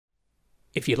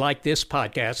If you like this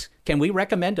podcast, can we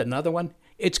recommend another one?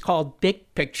 It's called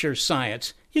Big Picture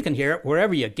Science. You can hear it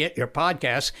wherever you get your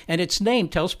podcasts, and its name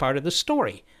tells part of the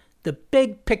story. The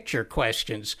big picture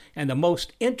questions and the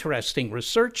most interesting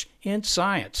research in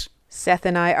science. Seth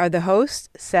and I are the hosts.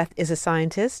 Seth is a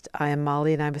scientist. I am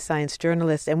Molly, and I'm a science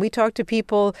journalist. And we talk to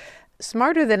people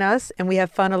smarter than us, and we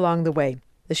have fun along the way.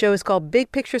 The show is called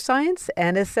Big Picture Science,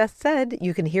 and as Seth said,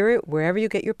 you can hear it wherever you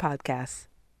get your podcasts.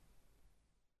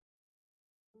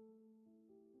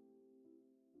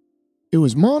 It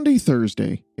was Maundy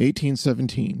Thursday,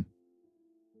 1817,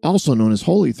 also known as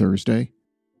Holy Thursday,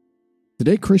 the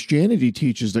day Christianity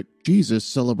teaches that Jesus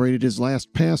celebrated his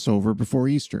last Passover before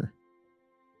Easter.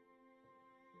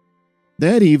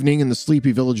 That evening in the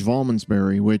sleepy village of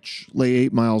Almondsbury, which lay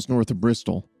 8 miles north of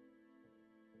Bristol,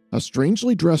 a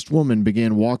strangely dressed woman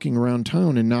began walking around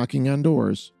town and knocking on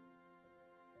doors.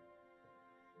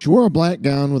 She wore a black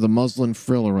gown with a muslin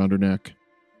frill around her neck.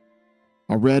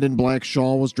 A red and black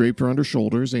shawl was draped around her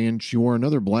shoulders, and she wore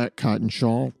another black cotton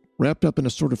shawl wrapped up in a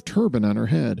sort of turban on her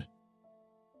head.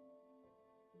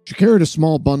 She carried a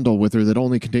small bundle with her that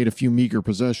only contained a few meager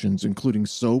possessions, including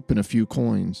soap and a few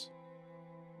coins.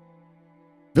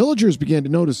 Villagers began to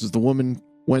notice as the woman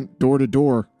went door to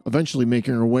door, eventually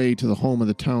making her way to the home of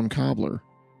the town cobbler.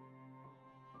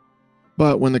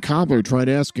 But when the cobbler tried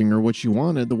asking her what she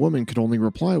wanted, the woman could only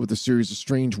reply with a series of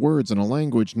strange words in a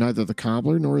language neither the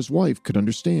cobbler nor his wife could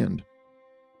understand.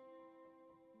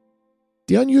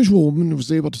 The unusual woman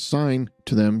was able to sign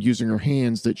to them using her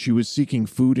hands that she was seeking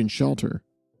food and shelter.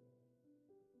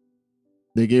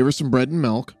 They gave her some bread and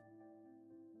milk,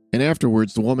 and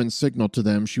afterwards the woman signaled to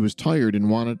them she was tired and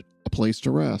wanted a place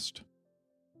to rest.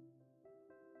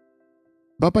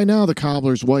 But by now the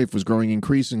cobbler's wife was growing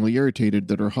increasingly irritated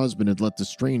that her husband had let the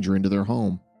stranger into their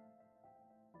home.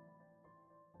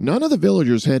 None of the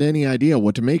villagers had any idea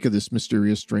what to make of this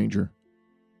mysterious stranger.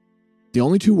 The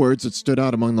only two words that stood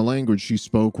out among the language she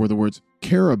spoke were the words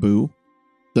caribou,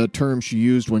 the term she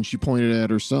used when she pointed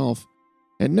at herself,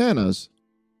 and nanas,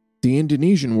 the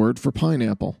Indonesian word for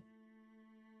pineapple.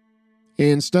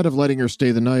 Instead of letting her stay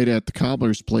the night at the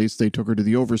cobbler's place, they took her to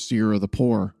the overseer of the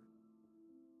poor,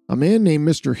 a man named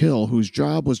Mr. Hill, whose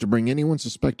job was to bring anyone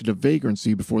suspected of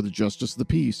vagrancy before the justice of the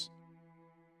peace.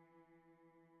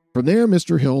 From there,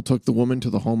 Mr. Hill took the woman to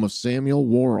the home of Samuel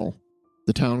Worrell,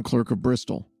 the town clerk of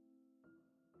Bristol.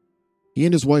 He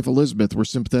and his wife Elizabeth were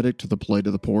sympathetic to the plight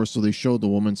of the poor, so they showed the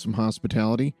woman some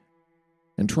hospitality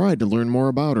and tried to learn more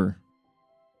about her.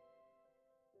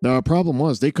 The problem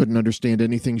was they couldn't understand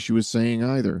anything she was saying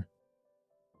either.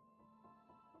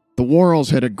 The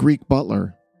Worrells had a Greek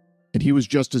butler, and he was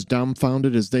just as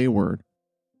dumbfounded as they were.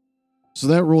 So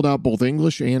that ruled out both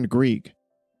English and Greek.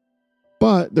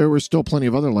 But there were still plenty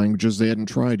of other languages they hadn't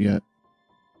tried yet.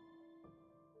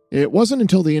 It wasn't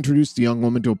until they introduced the young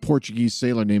woman to a Portuguese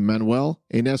sailor named Manuel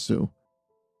Enesu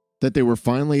that they were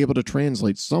finally able to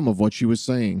translate some of what she was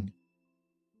saying.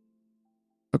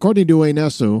 According to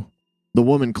Enesu, the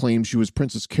woman claimed she was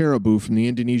Princess Caribou from the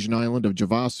Indonesian island of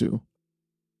Javasu.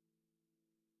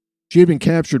 She had been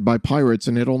captured by pirates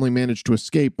and had only managed to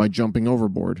escape by jumping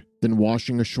overboard, then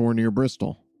washing ashore near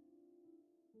Bristol.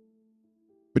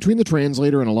 Between the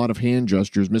translator and a lot of hand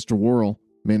gestures, Mr. Worrell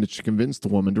managed to convince the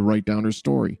woman to write down her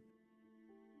story,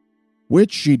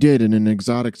 which she did in an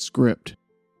exotic script.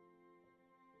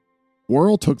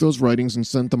 Worrell took those writings and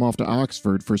sent them off to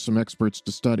Oxford for some experts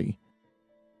to study.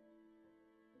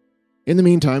 In the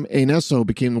meantime, Enesu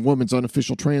became the woman's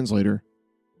unofficial translator,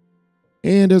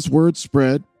 and as word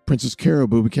spread, Princess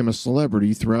Caribou became a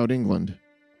celebrity throughout England.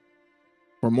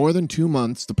 For more than 2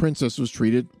 months, the princess was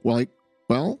treated like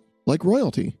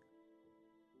royalty.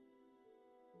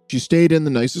 She stayed in the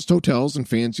nicest hotels and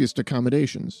fanciest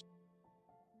accommodations.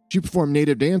 She performed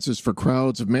native dances for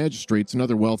crowds of magistrates and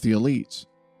other wealthy elites.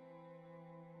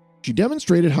 She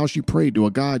demonstrated how she prayed to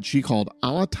a god she called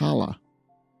Allah Ta'ala.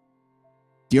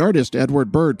 The artist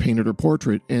Edward Bird painted her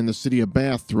portrait, and the city of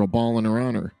Bath threw a ball in her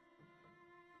honor.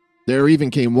 There even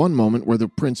came one moment where the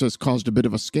princess caused a bit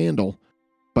of a scandal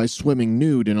by swimming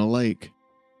nude in a lake.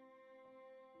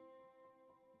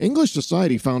 English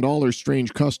society found all her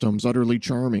strange customs utterly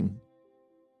charming.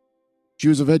 She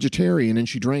was a vegetarian and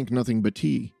she drank nothing but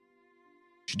tea.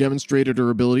 She demonstrated her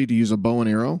ability to use a bow and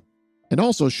arrow, and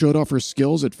also showed off her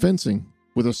skills at fencing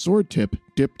with a sword tip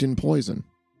dipped in poison.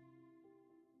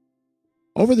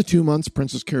 Over the 2 months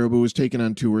Princess Caribou was taken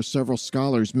on tour, several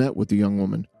scholars met with the young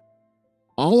woman,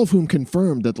 all of whom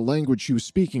confirmed that the language she was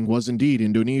speaking was indeed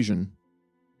Indonesian.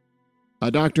 A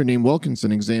doctor named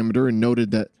Wilkinson examined her and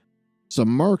noted that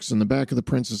some marks in the back of the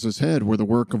princess's head were the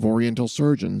work of Oriental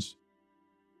surgeons.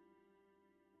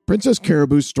 Princess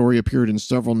Caribou's story appeared in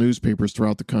several newspapers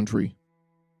throughout the country,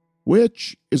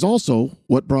 which is also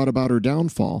what brought about her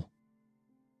downfall.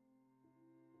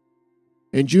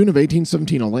 In June of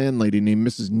 1817, a landlady named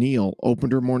Mrs. Neal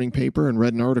opened her morning paper and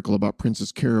read an article about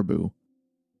Princess Caribou.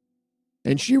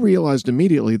 And she realized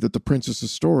immediately that the princess's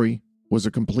story was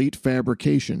a complete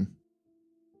fabrication.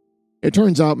 It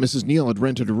turns out Mrs. Neal had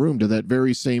rented a room to that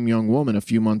very same young woman a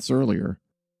few months earlier,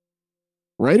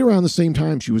 right around the same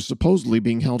time she was supposedly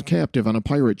being held captive on a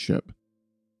pirate ship.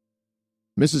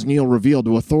 Mrs. Neal revealed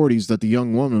to authorities that the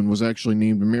young woman was actually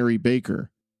named Mary Baker.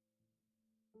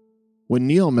 When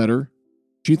Neal met her,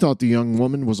 she thought the young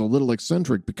woman was a little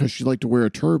eccentric because she liked to wear a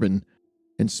turban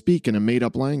and speak in a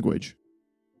made-up language.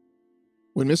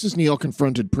 When Mrs. Neal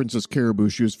confronted Princess Caribou,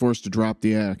 she was forced to drop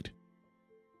the act,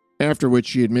 after which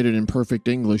she admitted in perfect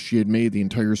English she had made the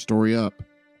entire story up.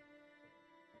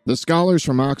 The scholars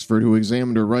from Oxford who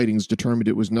examined her writings determined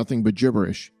it was nothing but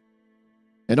gibberish,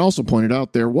 and also pointed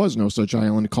out there was no such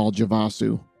island called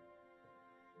Javasu.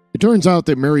 It turns out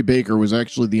that Mary Baker was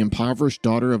actually the impoverished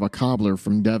daughter of a cobbler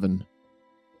from Devon.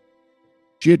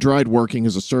 She had tried working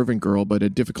as a servant girl but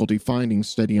had difficulty finding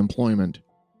steady employment.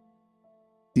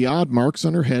 The odd marks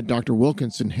on her head Dr.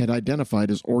 Wilkinson had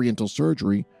identified as Oriental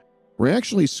surgery were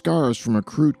actually scars from a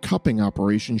crude cupping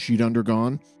operation she'd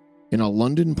undergone in a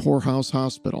London poorhouse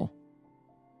hospital.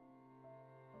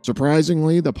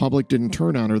 Surprisingly, the public didn't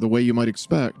turn on her the way you might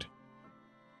expect.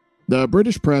 The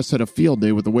British press had a field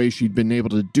day with the way she'd been able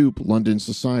to dupe London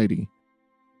society.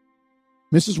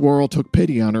 Mrs. Worrell took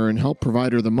pity on her and helped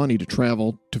provide her the money to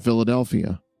travel to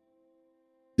Philadelphia.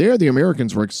 There, the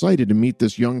Americans were excited to meet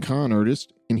this young con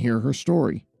artist and hear her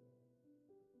story.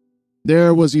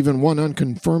 There was even one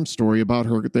unconfirmed story about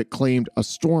her that claimed a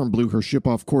storm blew her ship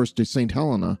off course to St.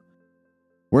 Helena,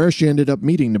 where she ended up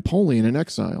meeting Napoleon in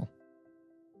exile.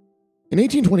 In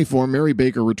 1824, Mary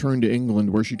Baker returned to England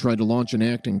where she tried to launch an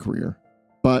acting career,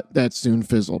 but that soon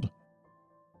fizzled.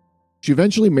 She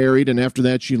eventually married, and after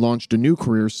that she launched a new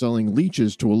career selling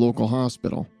leeches to a local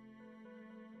hospital.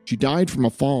 She died from a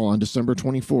fall on December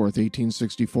 24,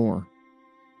 1864.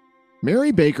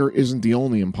 Mary Baker isn't the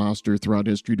only imposter throughout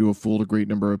history to have fooled a great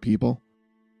number of people.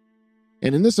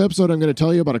 And in this episode, I'm going to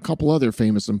tell you about a couple other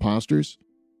famous imposters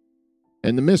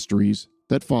and the mysteries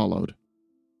that followed.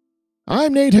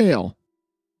 I'm Nate Hale,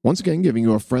 once again giving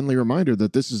you a friendly reminder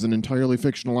that this is an entirely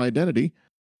fictional identity,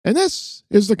 and this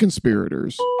is The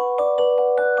Conspirators.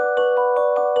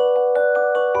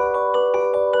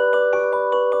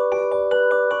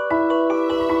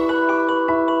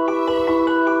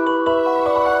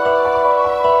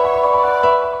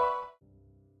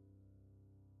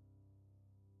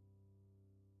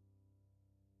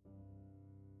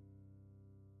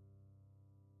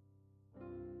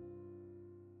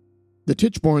 The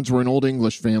Tichbornes were an Old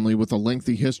English family with a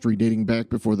lengthy history dating back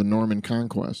before the Norman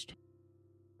conquest.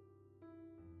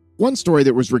 One story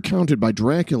that was recounted by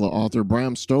Dracula author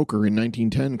Bram Stoker in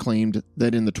 1910 claimed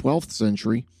that in the 12th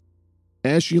century,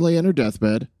 as she lay on her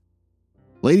deathbed,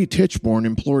 Lady Tichborne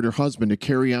implored her husband to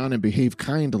carry on and behave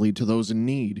kindly to those in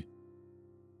need.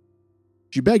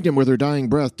 She begged him with her dying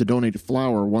breath to donate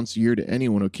flour once a year to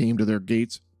anyone who came to their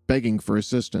gates begging for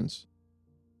assistance.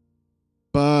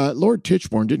 But Lord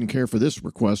Tichborne didn't care for this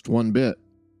request one bit,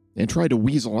 and tried to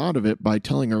weasel out of it by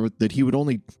telling her that he would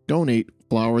only donate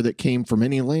flour that came from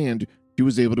any land he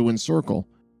was able to encircle,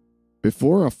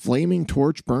 before a flaming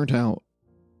torch burnt out.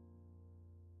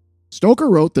 Stoker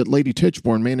wrote that Lady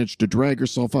Tichborne managed to drag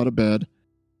herself out of bed,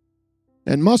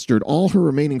 and mustered all her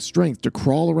remaining strength to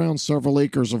crawl around several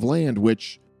acres of land,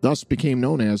 which thus became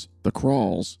known as the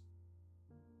Crawls.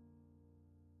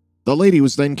 The lady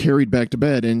was then carried back to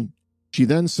bed, and she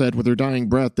then said with her dying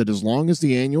breath that as long as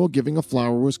the annual giving of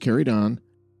flour was carried on,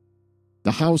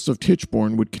 the house of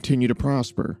Tichborne would continue to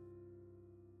prosper.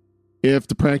 If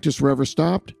the practice were ever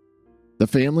stopped, the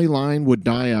family line would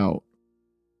die out.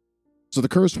 So the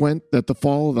curse went that the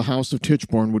fall of the house of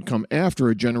Tichborne would come after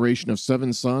a generation of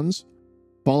 7 sons,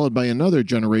 followed by another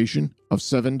generation of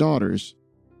 7 daughters.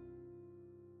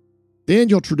 The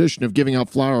annual tradition of giving out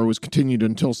flour was continued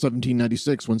until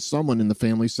 1796, when someone in the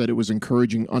family said it was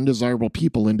encouraging undesirable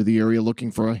people into the area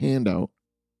looking for a handout.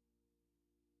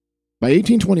 By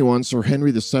 1821, Sir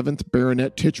Henry VII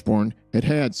Baronet Tichborne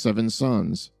had 7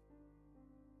 sons.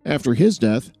 After his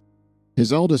death,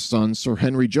 his eldest son, Sir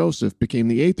Henry Joseph, became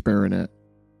the 8th Baronet,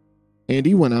 and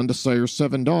he went on to sire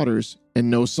 7 daughters and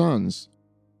no sons.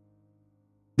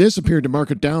 This appeared to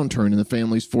mark a downturn in the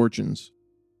family's fortunes.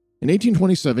 In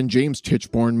 1827, James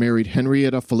Tichborne married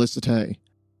Henrietta Felicite,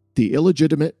 the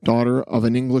illegitimate daughter of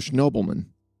an English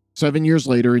nobleman. 7 years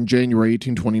later, in January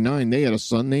 1829, they had a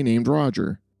son they named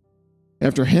Roger.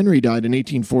 After Henry died in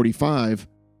 1845,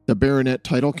 the baronet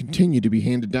title continued to be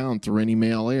handed down through any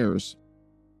male heirs.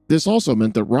 This also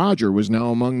meant that Roger was now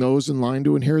among those in line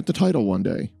to inherit the title one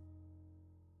day.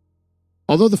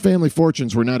 Although the family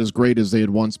fortunes were not as great as they had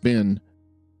once been,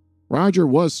 Roger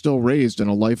was still raised in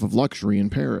a life of luxury in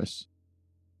Paris.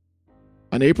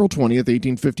 On April 20th,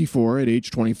 1854, at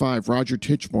age 25, Roger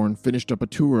Tichborne finished up a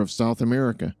tour of South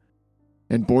America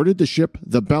and boarded the ship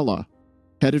the Bella,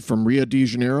 headed from Rio de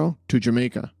Janeiro to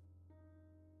Jamaica.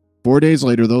 4 days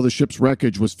later, though, the ship's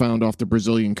wreckage was found off the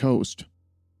Brazilian coast.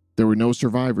 There were no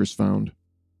survivors found.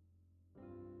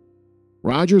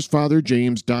 Roger's father,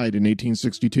 James, died in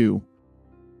 1862,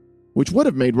 which would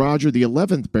have made Roger the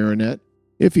 11th baronet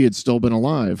if he had still been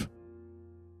alive.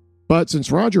 But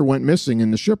since Roger went missing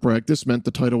in the shipwreck, this meant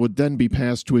the title would then be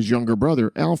passed to his younger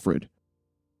brother, Alfred.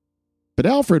 But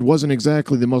Alfred wasn't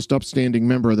exactly the most upstanding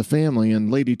member of the family,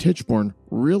 and Lady Tichborne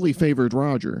really favored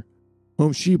Roger,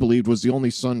 whom she believed was the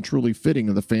only son truly fitting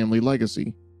of the family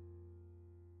legacy.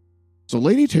 So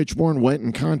Lady Tichborne went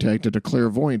and contacted a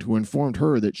clairvoyant who informed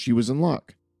her that she was in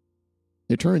luck.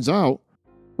 It turns out,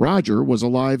 Roger was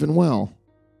alive and well.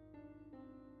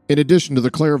 In addition to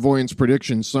the clairvoyant's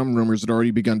prediction, some rumors had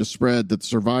already begun to spread that the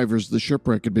survivors of the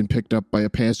shipwreck had been picked up by a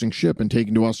passing ship and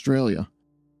taken to Australia.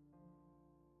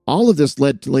 All of this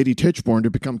led to Lady Tichborne to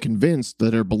become convinced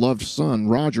that her beloved son,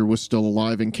 Roger, was still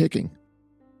alive and kicking.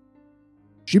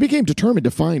 She became determined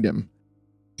to find him.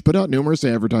 She put out numerous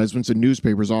advertisements in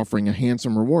newspapers offering a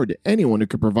handsome reward to anyone who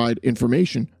could provide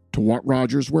information to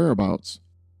Roger's whereabouts.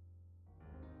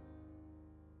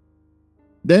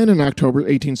 Then, in October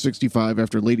 1865,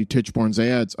 after Lady Tichborne's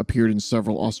ads appeared in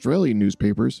several Australian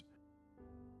newspapers,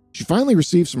 she finally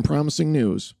received some promising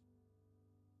news.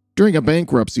 During a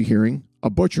bankruptcy hearing, a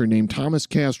butcher named Thomas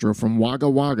Castro from Wagga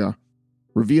Wagga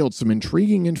revealed some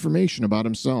intriguing information about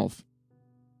himself.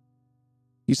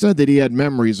 He said that he had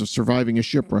memories of surviving a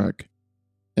shipwreck,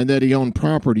 and that he owned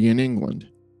property in England.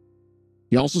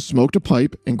 He also smoked a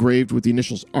pipe engraved with the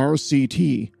initials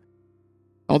RCT,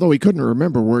 although he couldn't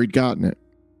remember where he'd gotten it.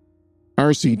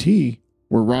 RCT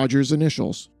were Roger's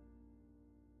initials.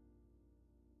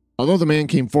 Although the man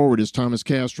came forward as Thomas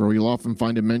Castro, you'll often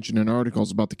find him mentioned in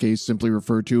articles about the case simply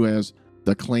referred to as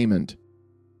the claimant.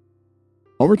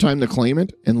 Over time, the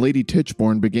claimant and Lady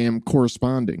Tichborne began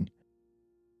corresponding.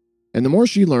 And the more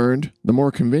she learned, the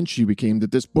more convinced she became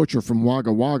that this butcher from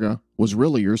Wagga Wagga was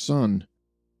really her son.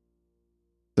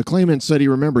 The claimant said he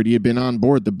remembered he had been on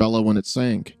board the Bella when it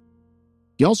sank.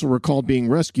 He also recalled being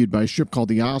rescued by a ship called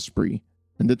the Osprey,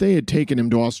 and that they had taken him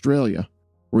to Australia,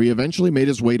 where he eventually made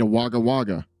his way to Wagga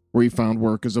Wagga, where he found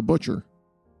work as a butcher.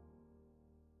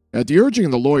 At the urging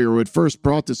of the lawyer who had first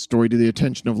brought this story to the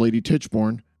attention of Lady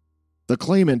Tichborne, the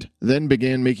claimant then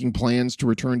began making plans to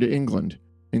return to England,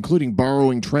 including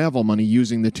borrowing travel money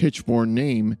using the Tichborne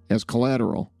name as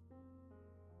collateral.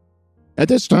 At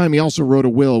this time, he also wrote a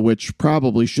will, which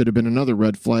probably should have been another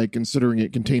red flag considering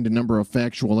it contained a number of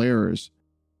factual errors,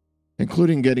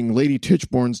 including getting Lady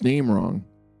Tichborne's name wrong.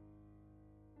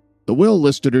 The will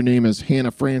listed her name as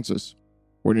Hannah Frances,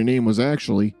 where her name was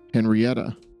actually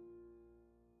Henrietta.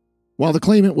 While the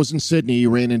claimant was in Sydney, he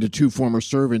ran into two former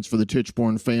servants for the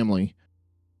Tichborne family,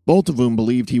 both of whom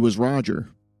believed he was Roger.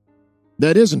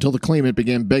 That is, until the claimant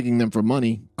began begging them for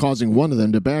money, causing one of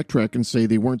them to backtrack and say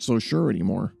they weren't so sure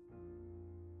anymore.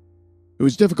 It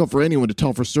was difficult for anyone to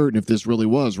tell for certain if this really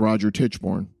was Roger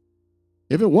Tichborne.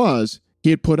 If it was,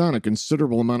 he had put on a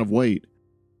considerable amount of weight.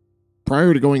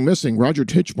 Prior to going missing, Roger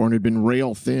Tichborne had been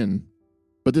rail thin,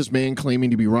 but this man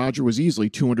claiming to be Roger was easily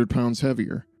 200 pounds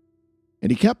heavier,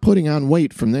 and he kept putting on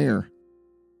weight from there.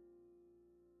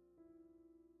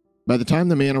 By the time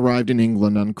the man arrived in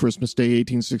England on Christmas Day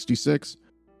 1866,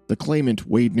 the claimant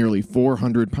weighed nearly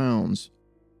 400 pounds.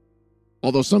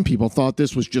 Although some people thought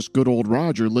this was just good old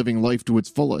Roger living life to its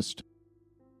fullest.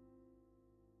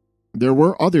 There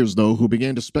were others, though, who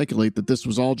began to speculate that this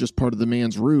was all just part of the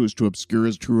man's ruse to obscure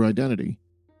his true identity.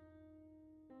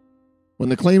 When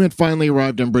the claimant finally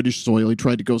arrived on British soil, he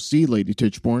tried to go see Lady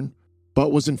Tichborne,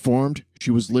 but was informed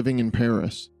she was living in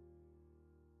Paris.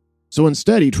 So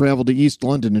instead, he traveled to East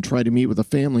London and tried to meet with a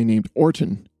family named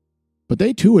Orton, but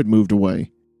they too had moved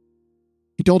away.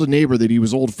 He told a neighbor that he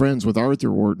was old friends with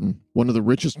Arthur Orton, one of the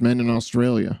richest men in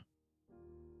Australia.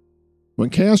 When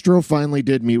Castro finally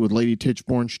did meet with Lady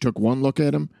Tichborne, she took one look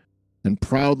at him and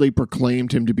proudly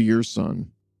proclaimed him to be her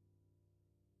son.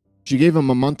 She gave him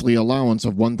a monthly allowance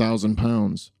of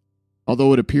 £1,000,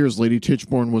 although it appears Lady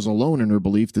Tichborne was alone in her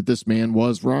belief that this man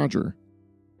was Roger.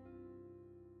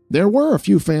 There were a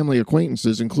few family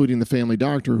acquaintances, including the family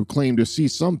doctor, who claimed to see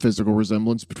some physical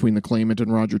resemblance between the claimant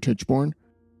and Roger Tichborne.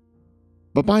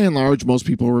 But by and large, most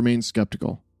people remained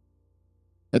skeptical.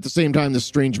 At the same time, this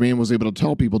strange man was able to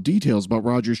tell people details about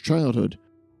Roger's childhood,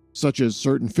 such as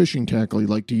certain fishing tackle he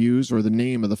liked to use or the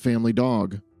name of the family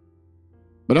dog.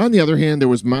 But on the other hand, there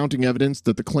was mounting evidence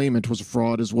that the claimant was a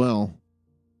fraud as well.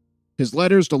 His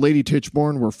letters to Lady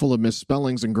Tichborne were full of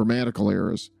misspellings and grammatical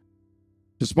errors,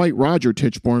 despite Roger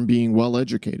Tichborne being well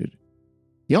educated.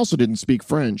 He also didn't speak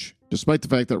French, despite the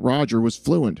fact that Roger was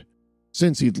fluent,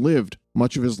 since he'd lived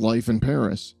much of his life in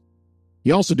Paris.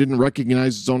 He also didn't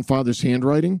recognize his own father's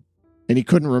handwriting, and he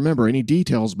couldn't remember any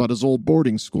details about his old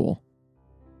boarding school.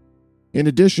 In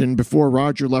addition, before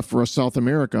Roger left for South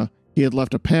America, he had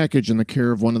left a package in the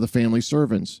care of one of the family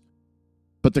servants.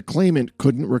 But the claimant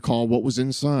couldn't recall what was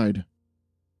inside.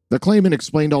 The claimant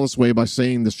explained all this away by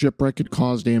saying the shipwreck had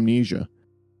caused amnesia,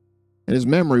 and his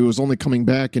memory was only coming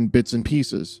back in bits and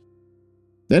pieces.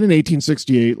 Then in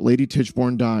 1868, Lady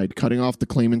Tichborne died, cutting off the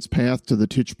claimant's path to the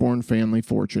Tichborne family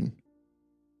fortune.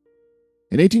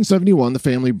 In 1871, the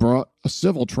family brought a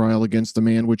civil trial against the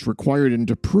man which required him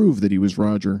to prove that he was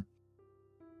Roger.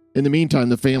 In the meantime,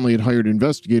 the family had hired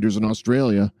investigators in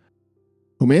Australia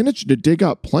who managed to dig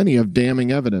up plenty of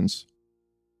damning evidence.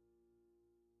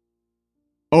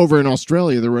 Over in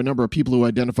Australia, there were a number of people who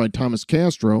identified Thomas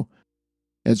Castro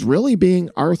as really being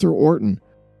Arthur Orton,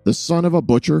 the son of a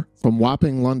butcher from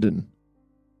Wapping, London.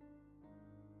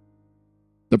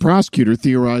 The prosecutor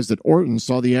theorized that Orton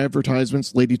saw the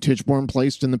advertisements Lady Tichborne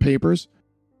placed in the papers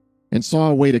and saw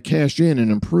a way to cash in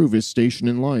and improve his station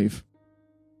in life.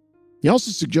 He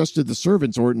also suggested the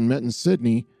servants Orton met in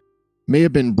Sydney may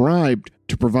have been bribed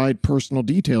to provide personal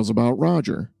details about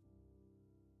Roger.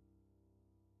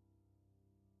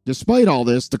 Despite all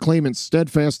this, the claimant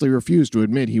steadfastly refused to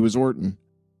admit he was Orton.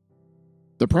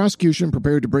 The prosecution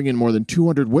prepared to bring in more than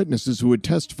 200 witnesses who had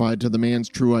testified to the man's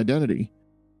true identity.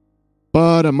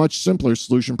 But a much simpler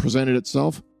solution presented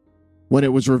itself when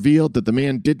it was revealed that the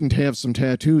man didn't have some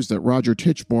tattoos that Roger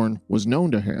Tichborne was known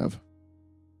to have.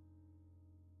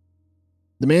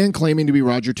 The man claiming to be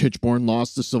Roger Tichborne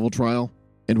lost the civil trial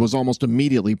and was almost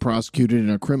immediately prosecuted in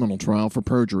a criminal trial for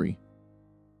perjury.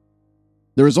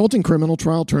 The resulting criminal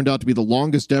trial turned out to be the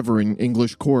longest ever in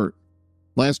English court,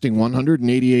 lasting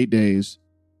 188 days.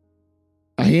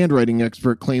 A handwriting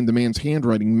expert claimed the man's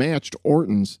handwriting matched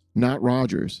Orton's, not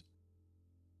Roger's.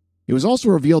 It was also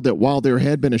revealed that while there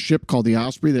had been a ship called the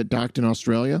Osprey that docked in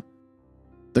Australia,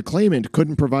 the claimant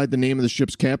couldn't provide the name of the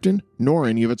ship's captain nor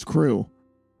any of its crew,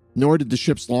 nor did the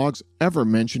ship's logs ever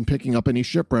mention picking up any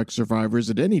shipwreck survivors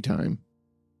at any time.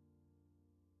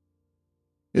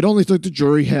 It only took the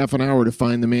jury half an hour to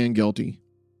find the man guilty.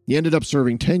 He ended up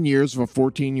serving 10 years of a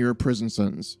 14-year prison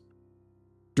sentence.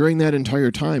 During that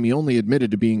entire time, he only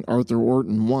admitted to being Arthur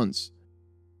Orton once,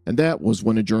 and that was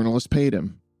when a journalist paid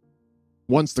him.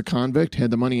 Once the convict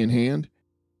had the money in hand,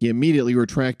 he immediately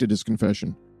retracted his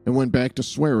confession and went back to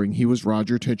swearing he was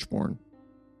Roger Tichborne.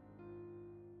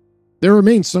 There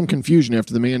remained some confusion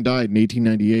after the man died in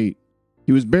 1898.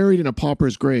 He was buried in a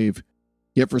pauper's grave,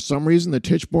 yet for some reason the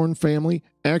Tichborne family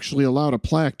actually allowed a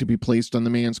plaque to be placed on the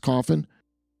man's coffin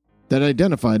that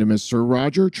identified him as Sir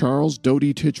Roger Charles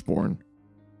Doty Tichborne.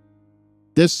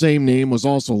 This same name was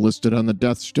also listed on the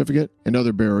death certificate and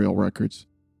other burial records.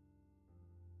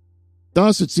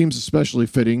 Thus, it seems especially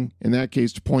fitting in that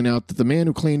case to point out that the man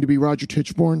who claimed to be Roger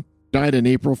Tichborne died on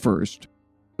April 1st,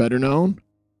 better known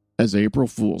as April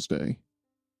Fool's Day.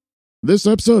 This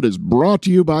episode is brought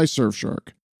to you by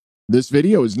Surfshark. This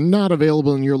video is not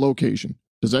available in your location.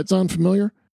 Does that sound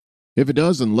familiar? If it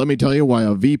does, then let me tell you why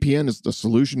a VPN is the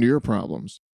solution to your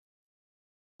problems.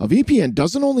 A VPN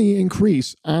doesn't only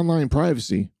increase online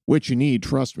privacy, which you need,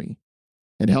 trust me,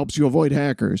 and helps you avoid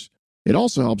hackers, it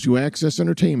also helps you access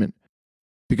entertainment,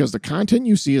 because the content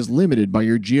you see is limited by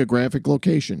your geographic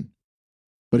location.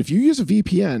 But if you use a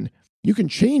VPN, you can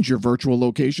change your virtual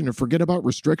location and forget about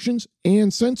restrictions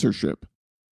and censorship.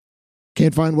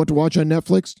 Can't find what to watch on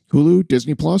Netflix, Hulu,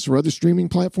 Disney Plus, or other streaming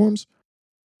platforms?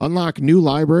 Unlock new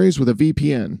libraries with a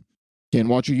VPN. Can't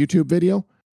watch a YouTube video?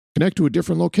 Connect to a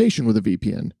different location with a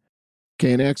VPN.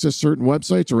 Can't access certain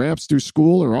websites or apps through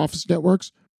school or office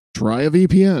networks? Try a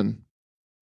VPN.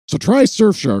 So try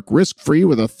Surfshark risk-free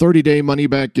with a 30-day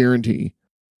money-back guarantee.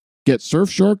 Get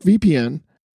Surfshark VPN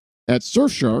at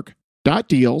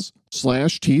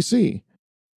surfshark.deals/TC.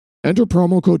 Enter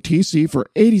promo code TC for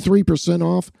 83%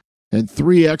 off and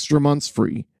 3 extra months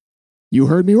free. You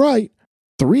heard me right.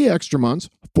 3 extra months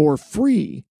for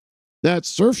free.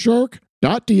 That's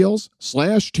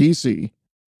surfshark.deals/TC.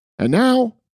 And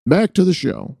now, back to the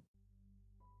show.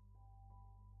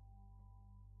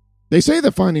 They say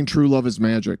that finding true love is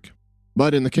magic,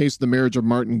 but in the case of the marriage of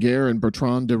Martin Guerre and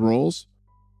Bertrand de Rolls,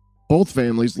 Both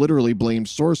families literally blamed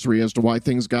sorcery as to why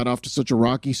things got off to such a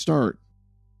rocky start.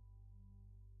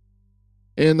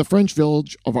 In the French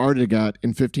village of Ardegat in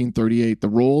 1538, the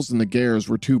Rolls and the Guers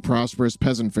were two prosperous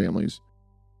peasant families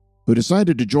who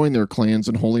decided to join their clans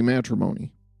in holy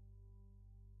matrimony.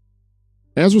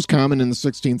 As was common in the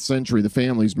 16th century, the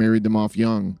families married them off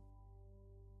young.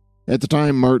 At the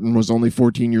time, Martin was only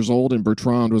 14 years old and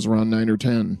Bertrand was around 9 or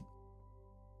 10.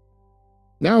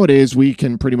 Nowadays, we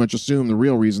can pretty much assume the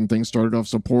real reason things started off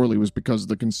so poorly was because of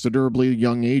the considerably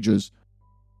young ages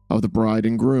of the bride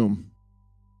and groom.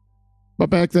 But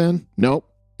back then, nope,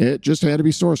 it just had to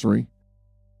be sorcery.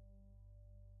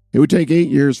 It would take 8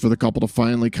 years for the couple to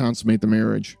finally consummate the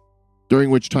marriage, during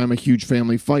which time a huge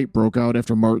family fight broke out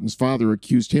after Martin's father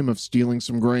accused him of stealing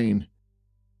some grain.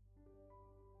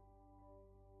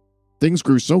 Things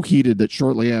grew so heated that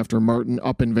shortly after, Martin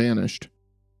up and vanished,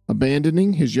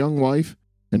 abandoning his young wife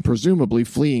and presumably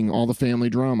fleeing all the family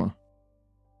drama.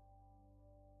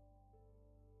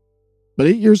 But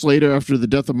 8 years later, after the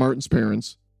death of Martin's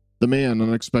parents, the man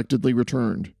unexpectedly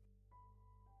returned.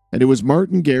 And it was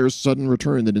Martin Guer's sudden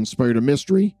return that inspired a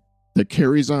mystery that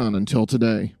carries on until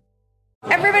today.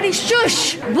 Everybody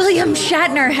shush! William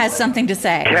Shatner has something to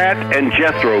say. Cat and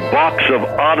Jethro, box of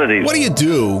oddities. What do you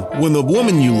do when the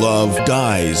woman you love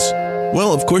dies?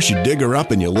 Well, of course you dig her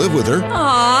up and you live with her.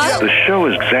 Aww. The show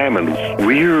examines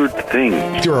weird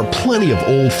things. There are plenty of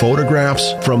old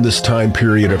photographs from this time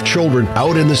period of children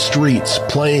out in the streets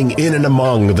playing in and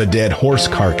among the dead horse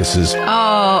carcasses.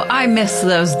 Oh, I miss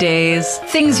those days.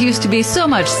 Things used to be so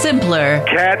much simpler.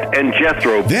 Cat and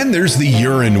Jethro. Then there's the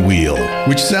urine wheel,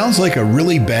 which sounds like a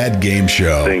really bad game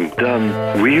show. They've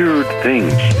done weird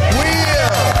things.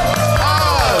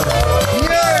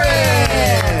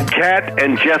 Cat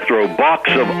and Jethro,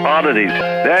 box of oddities.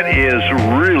 That is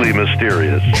really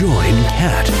mysterious. Join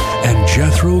Cat and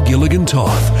Jethro Gilligan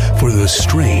Toth for the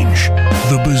strange,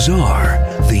 the bizarre,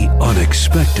 the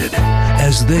unexpected,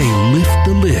 as they lift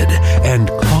the lid and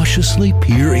cautiously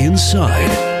peer inside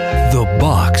the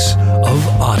Box of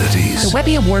Oddities. The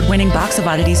Webby Award-winning Box of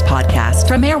Oddities podcast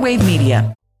from Airwave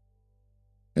Media.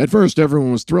 At first,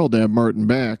 everyone was thrilled to have Martin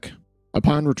back.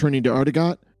 Upon returning to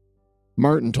Ardegat,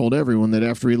 Martin told everyone that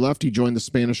after he left, he joined the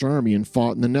Spanish army and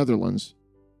fought in the Netherlands.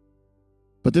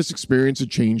 But this experience had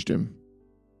changed him.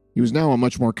 He was now a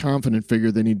much more confident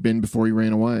figure than he'd been before he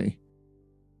ran away.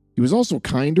 He was also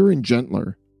kinder and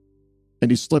gentler, and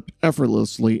he slipped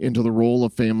effortlessly into the role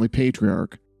of family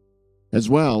patriarch, as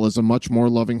well as a much more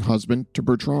loving husband to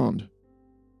Bertrand.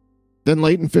 Then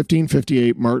late in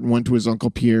 1558, Martin went to his uncle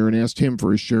Pierre and asked him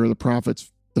for his share of the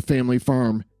profits the family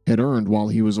farm had earned while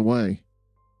he was away.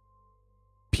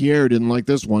 Pierre didn't like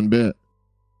this one bit.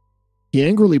 He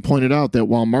angrily pointed out that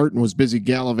while Martin was busy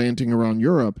gallivanting around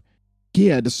Europe, he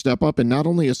had to step up and not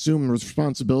only assume the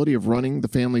responsibility of running the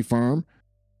family farm,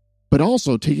 but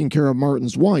also taking care of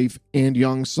Martin's wife and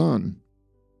young son.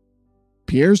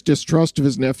 Pierre's distrust of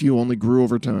his nephew only grew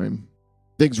over time.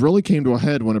 Things really came to a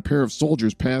head when a pair of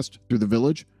soldiers passed through the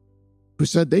village who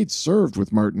said they'd served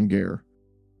with Martin Guer.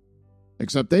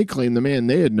 Except they claimed the man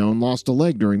they had known lost a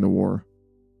leg during the war.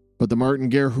 But the Martin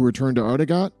Guer who returned to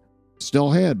Ardegat still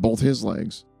had both his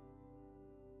legs.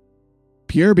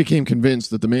 Pierre became convinced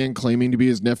that the man claiming to be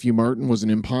his nephew Martin was an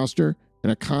imposter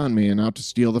and a con man out to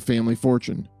steal the family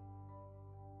fortune.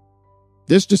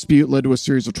 This dispute led to a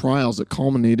series of trials that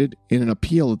culminated in an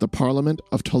appeal at the Parliament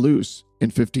of Toulouse in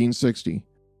 1560.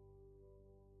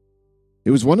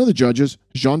 It was one of the judges,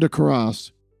 Jean de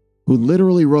Carras, who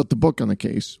literally wrote the book on the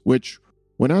case, which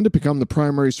went on to become the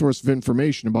primary source of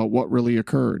information about what really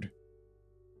occurred.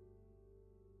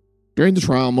 During the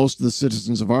trial, most of the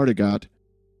citizens of Ardegat,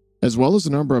 as well as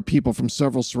a number of people from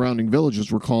several surrounding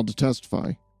villages, were called to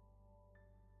testify.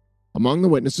 Among the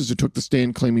witnesses who took the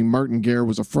stand claiming Martin Guer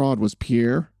was a fraud was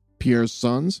Pierre, Pierre's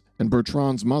sons, and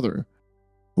Bertrand's mother,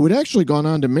 who had actually gone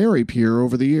on to marry Pierre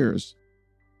over the years.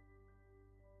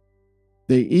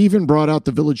 They even brought out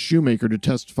the village shoemaker to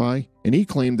testify, and he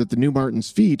claimed that the new Martin's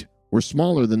feet were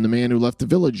smaller than the man who left the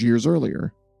village years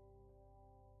earlier.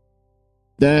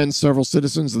 Then several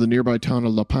citizens of the nearby town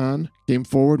of La Panne came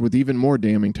forward with even more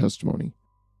damning testimony.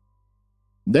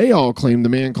 They all claimed the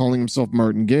man calling himself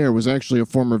Martin Guer was actually a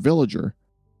former villager,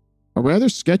 a rather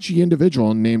sketchy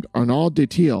individual named Arnaud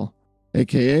Detil,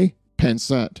 aka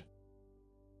Pansette.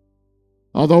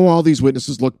 Although all these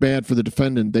witnesses looked bad for the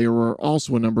defendant, there were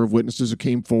also a number of witnesses who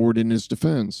came forward in his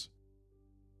defense.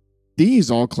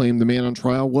 These all claimed the man on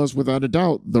trial was, without a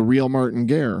doubt, the real Martin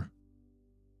Guer.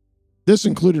 This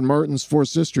included Martin's 4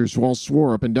 sisters, who all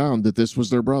swore up and down that this was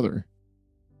their brother.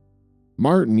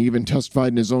 Martin even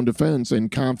testified in his own defense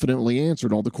and confidently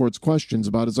answered all the court's questions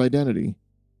about his identity.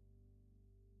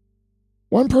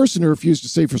 One person who refused to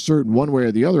say for certain one way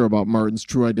or the other about Martin's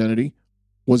true identity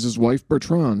was his wife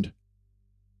Bertrande.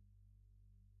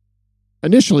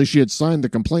 Initially, she had signed the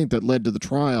complaint that led to the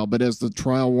trial, but as the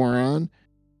trial wore on,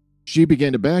 she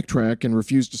began to backtrack and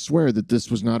refused to swear that this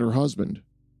was not her husband.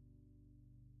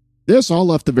 This all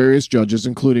left the various judges,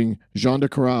 including Jean de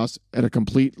Carras, at a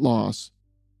complete loss.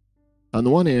 On the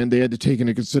one hand, they had to take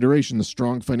into consideration the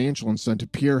strong financial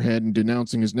incentive Pierre had in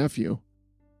denouncing his nephew.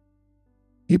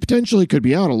 He potentially could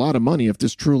be out a lot of money if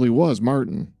this truly was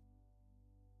Martin.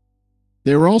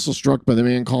 They were also struck by the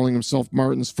man calling himself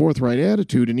Martin's forthright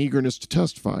attitude and eagerness to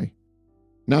testify,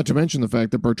 not to mention the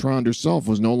fact that Bertrande herself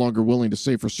was no longer willing to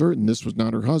say for certain this was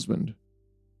not her husband.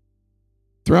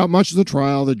 Throughout much of the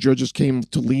trial, the judges came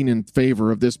to lean in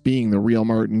favor of this being the real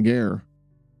Martin Guerre.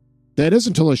 That is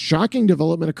until a shocking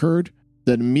development occurred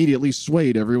that immediately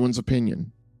swayed everyone's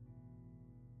opinion.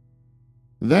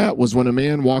 That was when a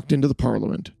man walked into the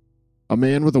Parliament, a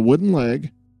man with a wooden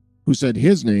leg, who said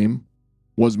his name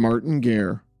was Martin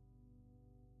Guerre.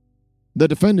 The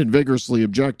defendant vigorously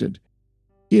objected.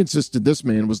 He insisted this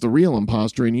man was the real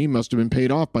impostor and he must have been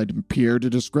paid off by Pierre to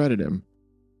discredit him.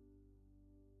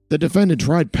 The defendant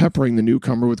tried peppering the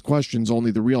newcomer with questions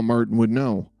only the real Martin would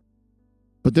know.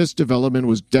 But this development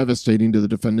was devastating to the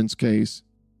defendant's case.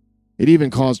 It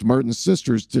even caused Martin's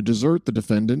sisters to desert the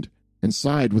defendant and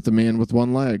side with the man with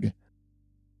one leg.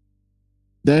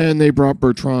 Then they brought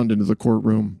Bertrande into the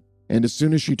courtroom, and as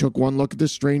soon as she took one look at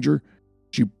this stranger,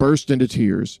 she burst into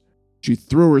tears. She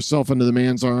threw herself into the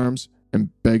man's arms and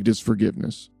begged his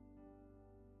forgiveness.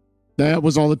 That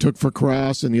was all it took for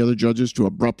Carras and the other judges to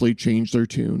abruptly change their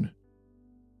tune.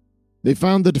 They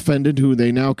found the defendant, who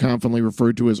they now confidently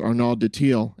referred to as Arnaud de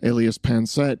Thiel, alias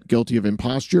Pansette, guilty of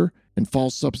imposture and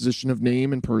false supposition of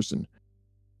name and person,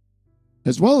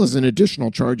 as well as an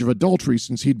additional charge of adultery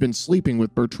since he'd been sleeping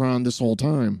with Bertrande this whole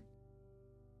time.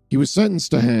 He was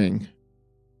sentenced to hang.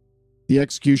 The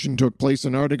execution took place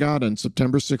in Ardegat on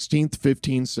September 16,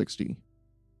 1560.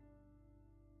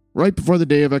 Right before the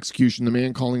day of execution, the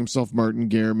man calling himself Martin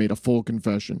Guerre made a full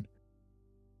confession.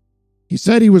 He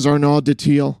said he was Arnaud de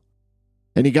Thiel,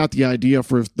 and he got the idea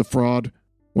for the fraud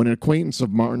when an acquaintance of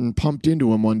Martin pumped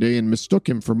into him one day and mistook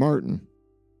him for Martin.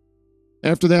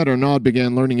 After that, Arnaud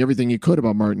began learning everything he could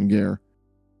about Martin Guerre,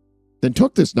 then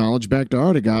took this knowledge back to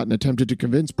Ardegat and attempted to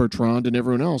convince Bertrande and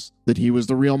everyone else that he was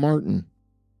the real Martin.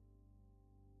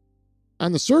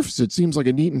 On the surface, it seems like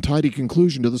a neat and tidy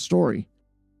conclusion to the story.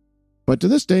 But to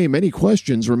this day, many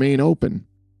questions remain open.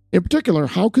 In particular,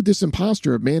 how could this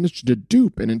impostor have managed to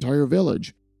dupe an entire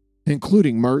village,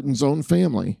 including Martin's own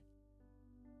family?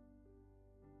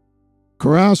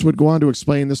 Carras would go on to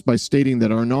explain this by stating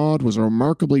that Arnaud was a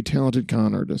remarkably talented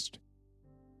con artist.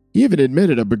 He even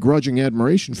admitted a begrudging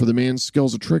admiration for the man's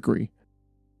skills at trickery.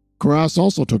 Carras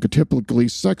also took a typically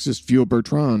sexist view of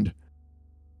Bertrande,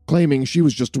 claiming she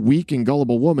was just a weak and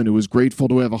gullible woman who was grateful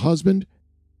to have a husband,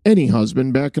 any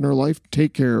husband, back in her life to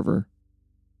take care of her.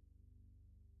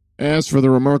 As for the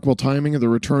remarkable timing of the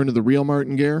return of the real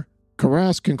Martin Guerre,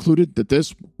 Carras concluded that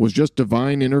this was just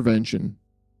divine intervention.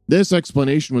 This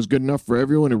explanation was good enough for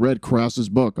everyone who read Carras's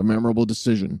book, A Memorable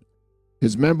Decision.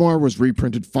 His memoir was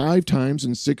reprinted 5 times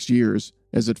in 6 years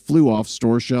as it flew off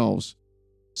store shelves.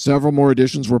 Several more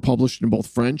editions were published in both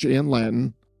French and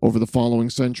Latin over the following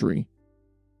century.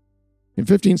 In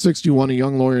 1561, a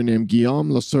young lawyer named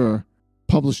Guillaume Lesueur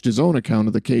published his own account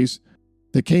of the case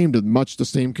that came to much the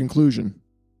same conclusion.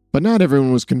 But not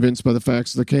everyone was convinced by the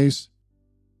facts of the case.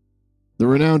 The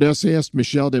renowned essayist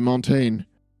Michel de Montaigne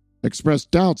expressed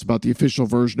doubts about the official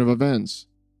version of events.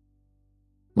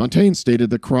 Montaigne stated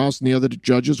that Carras and the other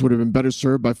judges would have been better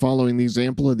served by following the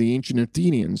example of the ancient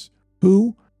Athenians,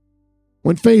 who,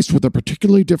 when faced with a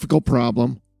particularly difficult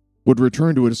problem, would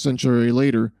return to it a century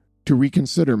later to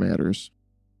reconsider matters.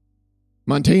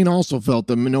 Montaigne also felt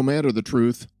that no matter the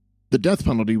truth, the death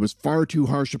penalty was far too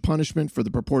harsh a punishment for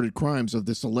the purported crimes of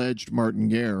this alleged Martin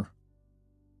Guerre.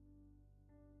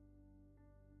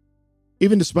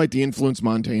 Even despite the influence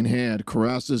Montaigne had,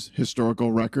 Carras's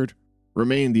historical record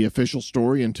remained the official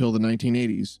story until the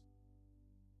 1980s,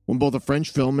 when both a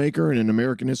French filmmaker and an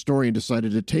American historian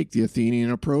decided to take the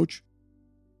Athenian approach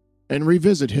and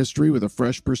revisit history with a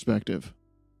fresh perspective.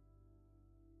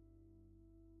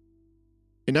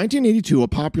 In 1982, a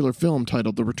popular film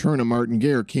titled The Return of Martin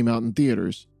Guerre came out in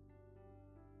theaters.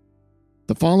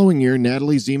 The following year,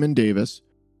 Natalie Zemon Davis,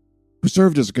 who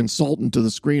served as a consultant to the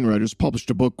screenwriters,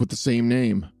 published a book with the same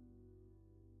name.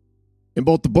 In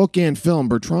both the book and film,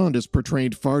 Bertrande is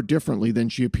portrayed far differently than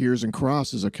she appears in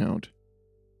Carras's account.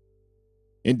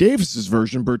 In Davis's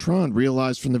version, Bertrande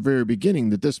realized from the very beginning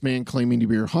that this man claiming to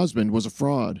be her husband was a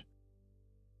fraud.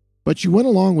 But she went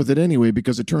along with it anyway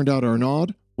because it turned out Arnaud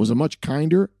was a much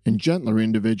kinder and gentler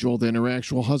individual than her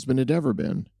actual husband had ever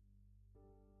been.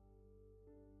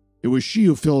 It was she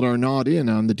who filled Arnaud in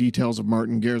on the details of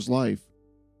Martin Guerre's life,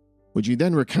 which he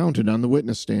then recounted on the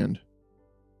witness stand.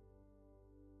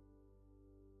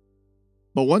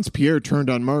 But once Pierre turned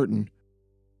on Martin,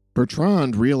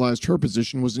 Bertrande realized her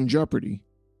position was in jeopardy.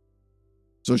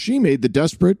 So she made the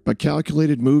desperate but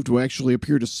calculated move to actually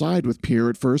appear to side with Pierre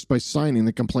at first by signing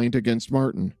the complaint against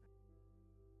Martin.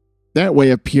 That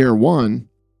way, if Pierre won,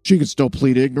 she could still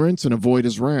plead ignorance and avoid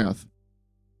his wrath.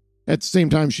 At the same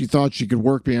time, she thought she could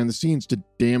work behind the scenes to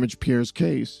damage Pierre's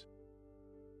case.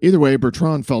 Either way,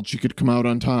 Bertrande felt she could come out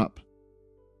on top.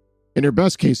 In her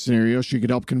best case scenario, she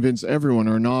could help convince everyone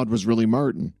Arnaud was really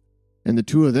Martin, and the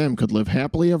two of them could live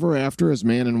happily ever after as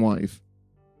man and wife.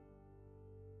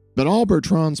 But all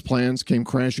Bertrande's plans came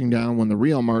crashing down when the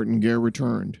real Martin Guerre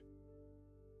returned.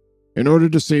 In order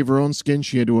to save her own skin,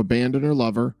 she had to abandon her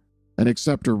lover and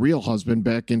accept her real husband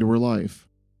back into her life.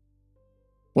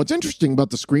 What's interesting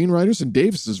about the screenwriters and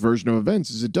Davis's version of events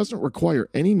is it doesn't require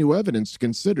any new evidence to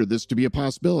consider this to be a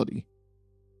possibility.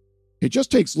 It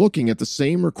just takes looking at the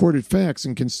same recorded facts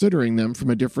and considering them from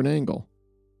a different angle.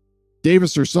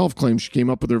 Davis herself claims she came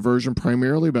up with her version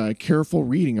primarily by a careful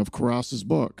reading of Karras's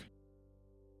book.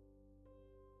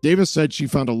 Davis said she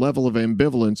found a level of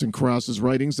ambivalence in Karras's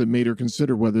writings that made her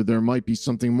consider whether there might be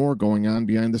something more going on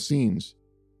behind the scenes.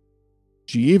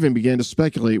 She even began to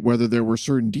speculate whether there were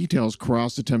certain details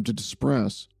Karras attempted to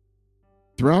suppress.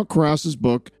 Throughout Karras's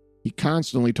book, he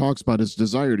constantly talks about his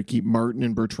desire to keep Martin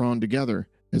and Bertrande together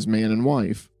as man and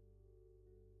wife.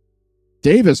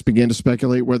 Davis began to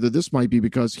speculate whether this might be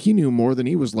because he knew more than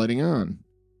he was letting on.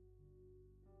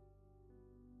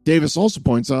 Davis also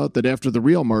points out that after the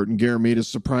real Martin Guerre made his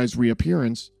surprise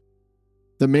reappearance,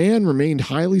 the man remained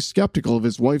highly skeptical of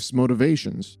his wife's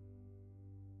motivations.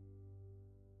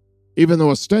 Even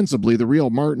though ostensibly the real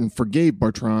Martin forgave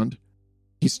Bertrande,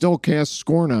 he still cast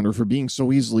scorn on her for being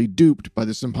so easily duped by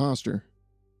this imposter.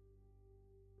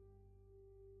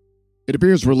 It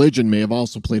appears religion may have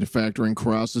also played a factor in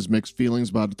Karras's mixed feelings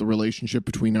about the relationship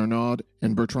between Arnaud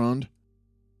and Bertrande.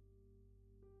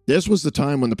 This was the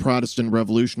time when the Protestant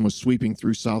Revolution was sweeping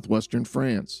through southwestern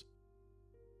France.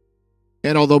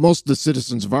 And although most of the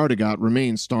citizens of Artegot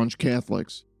remained staunch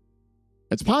Catholics,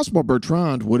 it's possible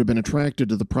Bertrande would have been attracted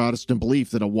to the Protestant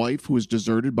belief that a wife who was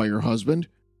deserted by her husband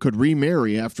could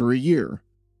remarry after a year.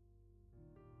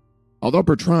 Although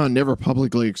Bertrande never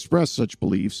publicly expressed such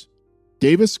beliefs,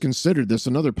 Davis considered this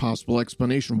another possible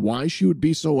explanation why she would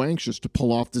be so anxious to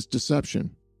pull off this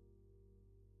deception.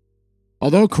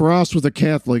 Although Karras was a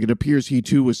Catholic, it appears he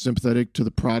too was sympathetic to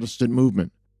the Protestant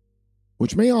movement,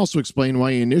 which may also explain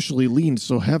why he initially leaned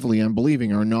so heavily on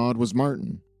believing Arnaud was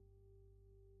Martin.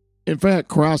 In fact,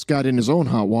 Karras got in his own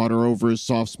hot water over his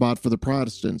soft spot for the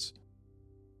Protestants.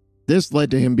 This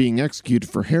led to him being executed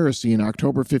for heresy in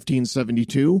October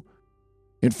 1572,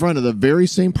 in front of the very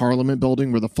same Parliament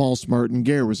building where the false Martin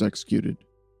Guerre was executed.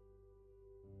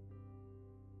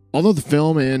 Although the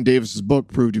film and Davis's book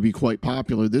proved to be quite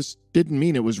popular, this didn't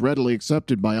mean it was readily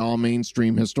accepted by all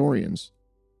mainstream historians.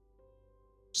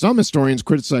 Some historians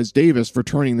criticized Davis for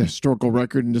turning the historical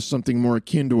record into something more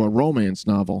akin to a romance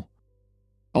novel,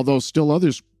 although still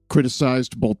others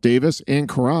criticized both Davis and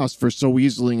Karras for so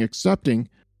easily accepting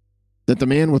that the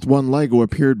man with one leg who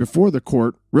appeared before the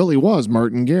court really was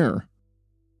Martin Guerre.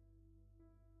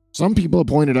 Some people have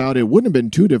pointed out it wouldn't have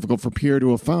been too difficult for Pierre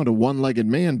to have found a one-legged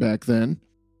man back then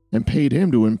and paid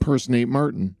him to impersonate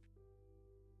Martin.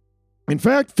 In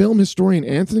fact, film historian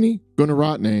Anthony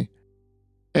Gunaratne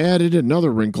added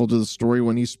another wrinkle to the story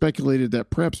when he speculated that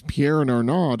perhaps Pierre and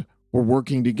Arnaud were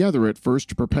working together at first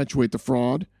to perpetuate the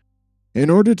fraud in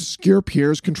order to secure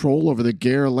Pierre's control over the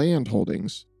Guerre land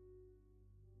holdings.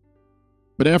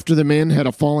 But after the men had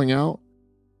a falling out,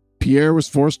 Pierre was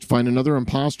forced to find another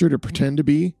imposter to pretend to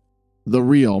be the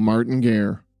real Martin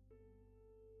Guerre.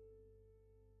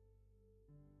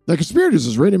 The Conspirators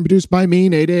is written and produced by me,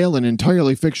 Nate Ale, an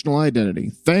entirely fictional identity.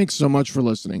 Thanks so much for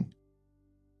listening.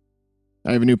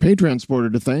 I have a new Patreon supporter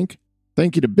to thank.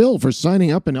 Thank you to Bill for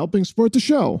signing up and helping support the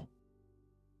show.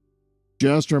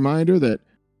 Just a reminder that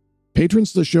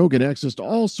patrons to the show get access to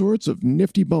all sorts of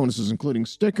nifty bonuses, including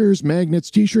stickers, magnets,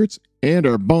 t-shirts, and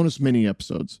our bonus mini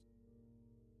episodes.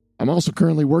 I'm also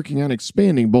currently working on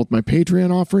expanding both my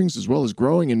Patreon offerings as well as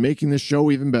growing and making this show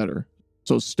even better.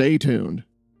 So stay tuned.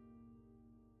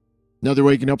 Another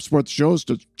way you can help support the show is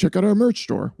to check out our merch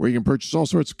store, where you can purchase all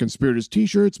sorts of Conspirators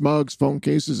t-shirts, mugs, phone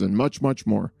cases, and much, much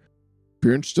more. If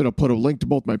you're interested, I'll put a link to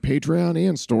both my Patreon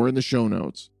and store in the show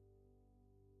notes.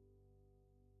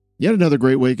 Yet another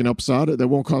great way you can help us out that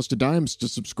won't cost a dime is to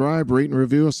subscribe, rate, and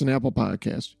review us on Apple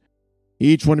Podcasts.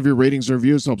 Each one of your ratings and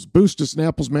reviews helps boost us in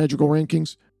Apple's magical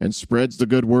rankings and spreads the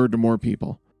good word to more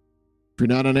people. If you're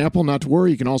not on Apple, not to worry,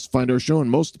 you can also find our show in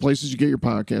most of the places you get your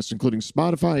podcasts, including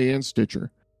Spotify and Stitcher.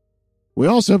 We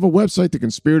also have a website,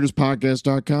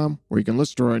 theconspiratorspodcast.com, where you can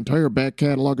listen to our entire back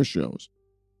catalog of shows.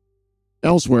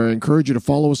 Elsewhere, I encourage you to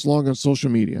follow us along on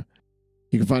social media.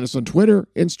 You can find us on Twitter,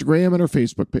 Instagram, and our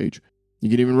Facebook page. You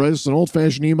can even write us an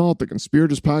old-fashioned email at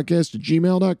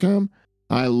theconspiratorspodcast@gmail.com.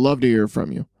 I love to hear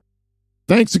from you.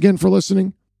 Thanks again for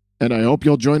listening, and I hope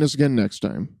you'll join us again next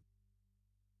time.